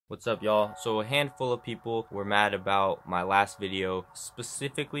What's up, y'all? So a handful of people were mad about my last video,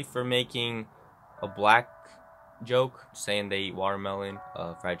 specifically for making a black joke, saying they eat watermelon,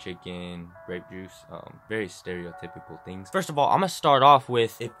 fried chicken, grape juice, very stereotypical things. First of all, I'm gonna start off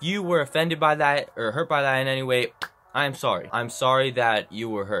with, if you were offended by that or hurt by that in any way, I'm sorry. I'm sorry that you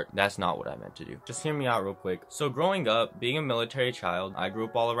were hurt. That's not what I meant to do. Just hear me out real quick. So growing up, being a military child, I grew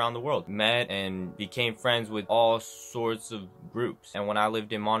up all around the world. Met and became friends with all sorts of groups. And when I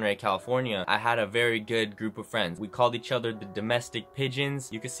lived in Monterey, California, I had a very good group of friends. We called each other the domestic pigeons.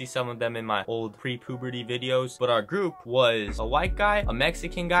 You can see some of them in my old pre-puberty videos. But our group was a white guy, a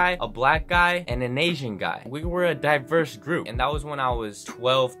Mexican guy, a black guy, and an Asian guy. We were a diverse group. And that was when I was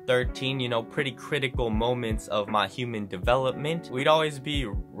 12, 13, you know, pretty critical moments of my human development. We'd always be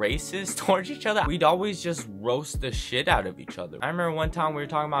racist towards each other. We'd always just roast the shit out of each other. I remember one time we were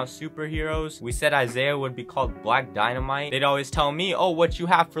talking about superheroes. We said Isaiah would be called Black Dynamite. They'd always tell me, oh, what you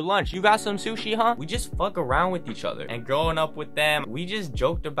have for lunch? You got some sushi, huh? We just fuck around with each other. And growing up with them, we just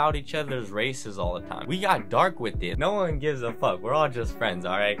joked about each other's races all the time. We got dark with it. No one gives a fuck. We're all just friends,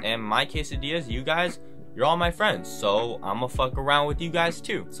 all right? And my quesadillas, you guys, you're all my friends, so I'ma fuck around with you guys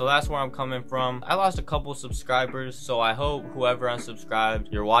too. So that's where I'm coming from. I lost a couple subscribers, so I hope whoever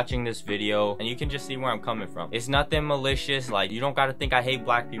unsubscribed, you're watching this video and you can just see where I'm coming from. It's nothing malicious. Like, you don't gotta think I hate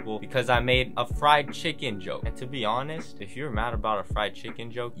black people because I made a fried chicken joke. And to be honest, if you're mad about a fried chicken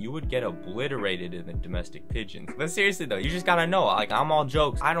joke, you would get obliterated in the domestic pigeons. But seriously though, you just gotta know, like, I'm all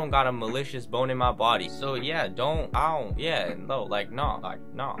jokes. I don't got a malicious bone in my body. So yeah, no.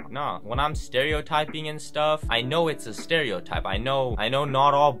 When I'm stereotyping and stuff, I know it's a stereotype. I know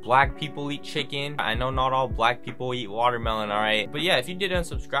not all black people eat chicken. I know not all black people eat watermelon, alright? But yeah, if you did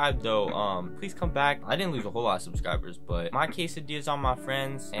unsubscribe though, please come back. I didn't lose a whole lot of subscribers, but my quesadillas on my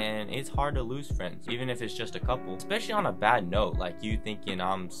friends, and it's hard to lose friends, even if it's just a couple. Especially on a bad note, like you thinking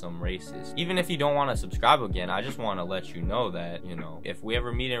I'm some racist. Even if you don't want to subscribe again, I just want to let you know that, you know, if we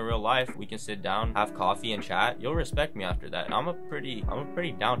ever meet in real life, we can sit down, have coffee and chat. You'll respect me after that. And I'm a pretty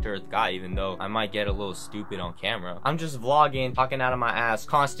down-to-earth guy, even though I might get a little stupid on camera. I'm just vlogging, talking out of my ass,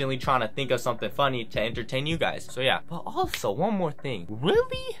 constantly trying to think of something funny to entertain you guys. So yeah, but also one more thing.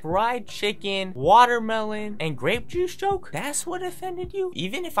 Really? Fried chicken, watermelon, and grape juice joke? That's what offended you?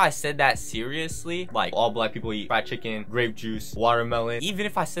 Even if I said that seriously, like all black people eat fried chicken, grape juice, watermelon, even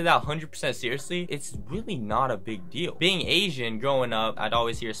if I said that 100% seriously, it's really not a big deal. Being Asian, growing up, I'd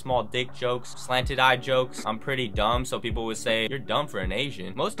always hear small dick jokes, slanted eye jokes. I'm pretty dumb, so people would say, you're dumb for an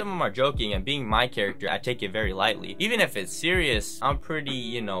Asian. Most of them are joking, and being my character, I take it very lightly. Even if it's serious, I'm pretty,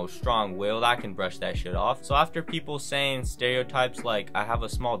 you know, strong-willed. I can brush that shit off. So after people saying stereotypes like I have a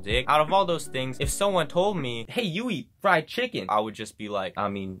small dick, out of all those things, if someone told me, hey, you eat fried chicken, I would just be like, I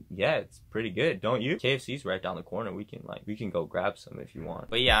mean, yeah, it's pretty good, don't you? KFC's right down the corner. We can go grab some if you want.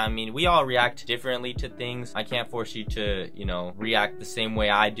 But yeah, I mean, we all react differently to things. I can't force you to, you know, react the same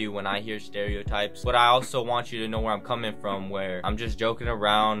way I do when I hear stereotypes. But I also want you to know where I'm coming from, where I'm just joking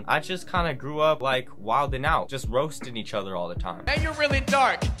around. I just kind of grew up like wilding out, just roasting each other all the time. And you're really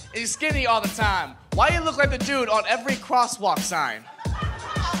dark and you're skinny all the time. Why you look like the dude on every crosswalk sign?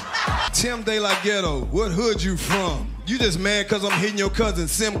 Tim De La Ghetto, what hood you from? You just mad cause I'm hitting your cousin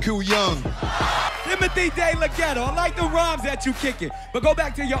Sim Koo Young. Timothy De La Ghetto, I like the rhymes that you kicking, but go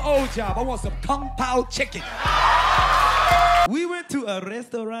back to your old job. I want some Kung Pao chicken. We went to a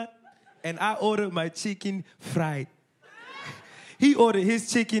restaurant and I ordered my chicken fried. He ordered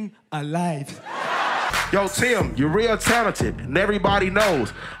his chicken alive. Yo, Tim, you're real talented, and everybody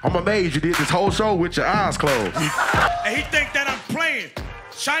knows. I'm amazed you did this whole show with your eyes closed. And he think that I'm playing.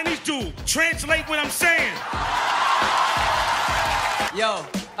 Chinese dude, translate what I'm saying. Yo,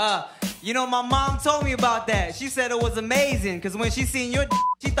 you know, my mom told me about that. She said it was amazing, because when she seen your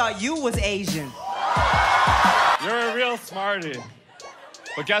she thought you was Asian. You're a real smarty.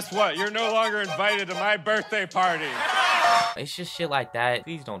 But guess what? You're no longer invited to my birthday party. It's just shit like that.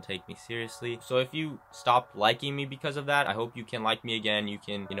 Please don't take me seriously. So if you stopped liking me because of that, I hope you can like me again. You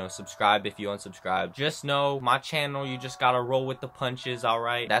can, you know, subscribe if you unsubscribe. Just know my channel, you just gotta roll with the punches,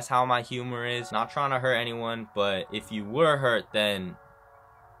 alright? That's how my humor is. Not trying to hurt anyone, but if you were hurt, then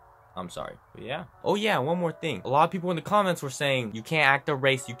I'm sorry. But yeah. Oh yeah, one more thing. A lot of people in the comments were saying you can't act a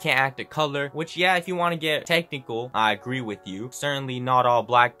race, you can't act a color. Which, yeah, if you want to get technical, I agree with you. Certainly not all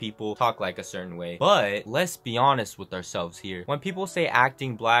black people talk like a certain way. But let's be honest with ourselves here. When people say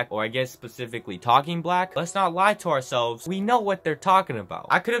acting black, or I guess specifically talking black, let's not lie to ourselves. We know what they're talking about.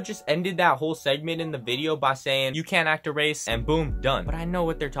 I could have just ended that whole segment in the video by saying you can't act a race and boom, done. But I know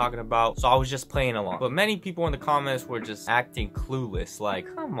what they're talking about, so I was just playing along. But many people in the comments were just acting clueless.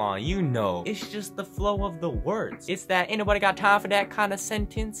 Like, come on, you know. bro. It's just the flow of the words. It's that ain't nobody got time for that kind of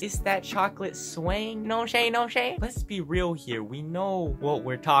sentence. It's that chocolate swang. No shade, no shade. Let's be real here. We know what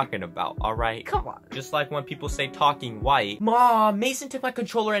we're talking about, alright? Come on. Just like when people say talking white. Mom, Mason took my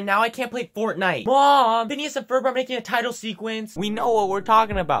controller and now I can't play Fortnite. Mom, Phineas and Ferb are making a title sequence. We know what we're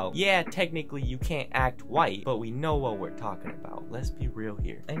talking about. Yeah, technically you can't act white, but we know what we're talking about. Let's be real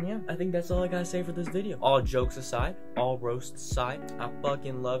here. And yeah, I think that's all I gotta say for this video. All jokes aside, all roasts aside, I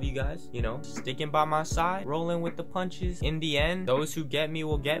fucking love you guys. You know, sticking by my side, rolling with the punches. In the end, those who get me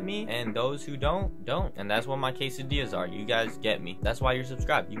will get me, and those who don't, don't. And that's what my quesadillas are. You guys get me. That's why you're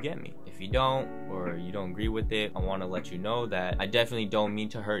subscribed. You get me. If you don't, or you don't agree with it, I want to let you know that I definitely don't mean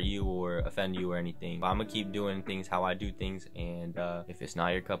to hurt you or offend you or anything. But I'm gonna keep doing things how I do things, and if it's not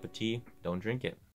your cup of tea, don't drink it.